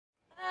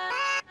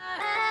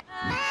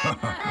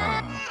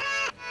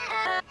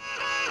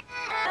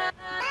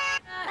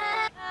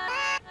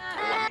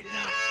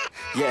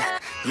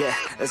Yeah,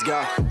 let's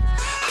go.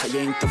 I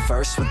ain't the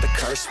first with the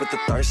curse, with the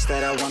thirst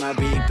that I wanna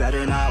be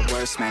better, not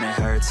worse, man it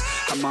hurts.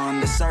 I'm on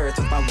this earth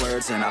with my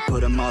words and I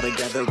put them all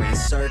together,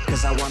 insert,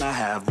 cause I wanna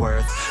have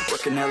worth.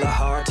 Working hella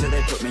hard till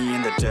they put me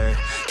in the dirt.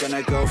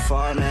 Gonna go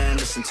far, man,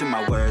 listen to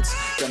my words.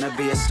 Gonna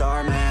be a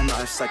star, man,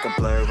 life's like a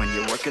blur. When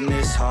you're working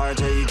this hard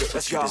till you get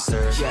what you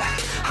deserve. Yeah,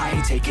 I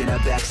ain't taking a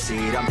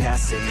backseat, I'm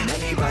passing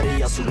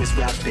anybody else who is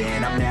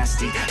rapping. I'm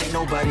nasty, ain't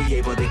nobody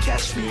able to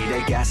catch me.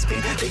 They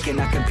gasping, they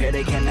cannot compare,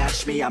 they can't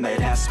match me. I'm at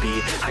half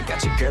speed, I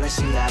got your girl and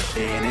she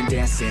laughing and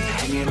dancing,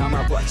 hanging on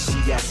my butt,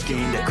 she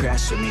asking to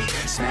crash with me,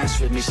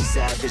 smash with me, she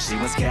savage, she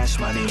wants cash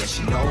money, and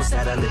she knows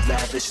that I live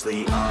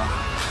lavishly.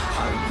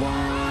 I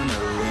wanna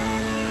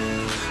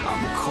live,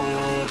 I'm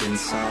cold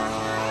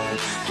inside,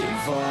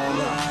 give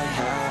all I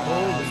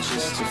have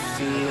just to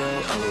feel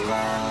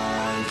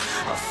alive.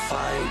 I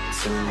fight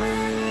to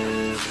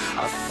live,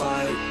 I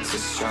fight to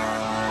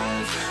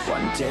strive,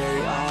 one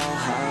day I'll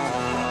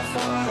have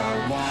what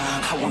I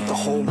want. I want the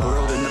whole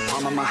world in the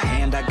palm of my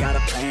hand, I got a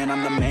plan,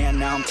 I'm the man,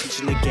 now I'm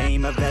teaching the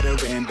game, a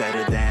veteran,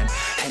 better than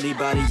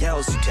anybody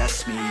else who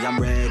tests me. I'm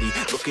ready,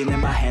 looking at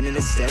my hand and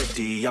it's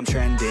steady, I'm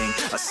trending,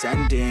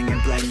 ascending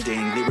and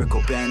blending,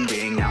 lyrical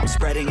bending, now I'm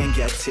spreading and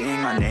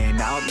getting my name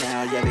out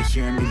now. Yeah, they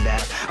hearing me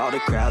laugh, all the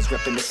crowds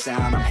repping the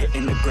sound, I'm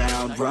hitting the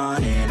ground,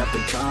 running, up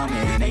and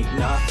coming, ain't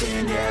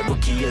nothing. Yeah,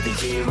 rookie of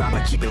the year,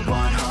 I'ma keep it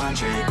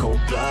 100,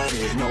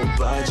 cold-blooded, no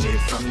budget,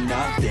 from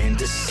nothing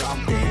to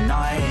something,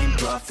 I ain't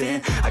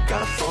bluffing. I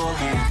got a full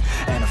hand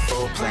and a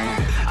full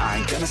plan, I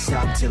ain't gonna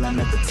stop till I'm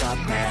at the top,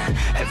 man.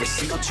 Every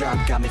single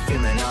drop got me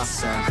feeling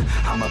awesome,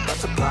 I'm about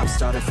to pop,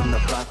 started from the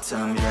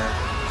bottom, yeah.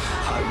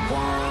 I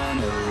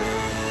wanna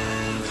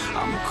live,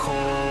 I'm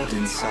cold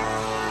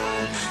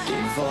inside,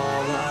 give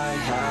all I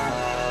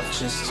have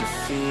just to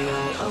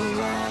feel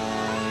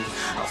alive.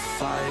 I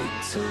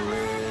fight to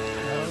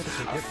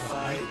live, I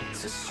fight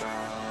to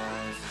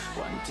strive,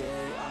 one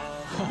day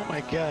I'll Oh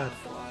my god.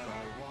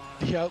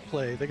 The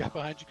outplay, they got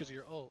behind you because of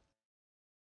your ult.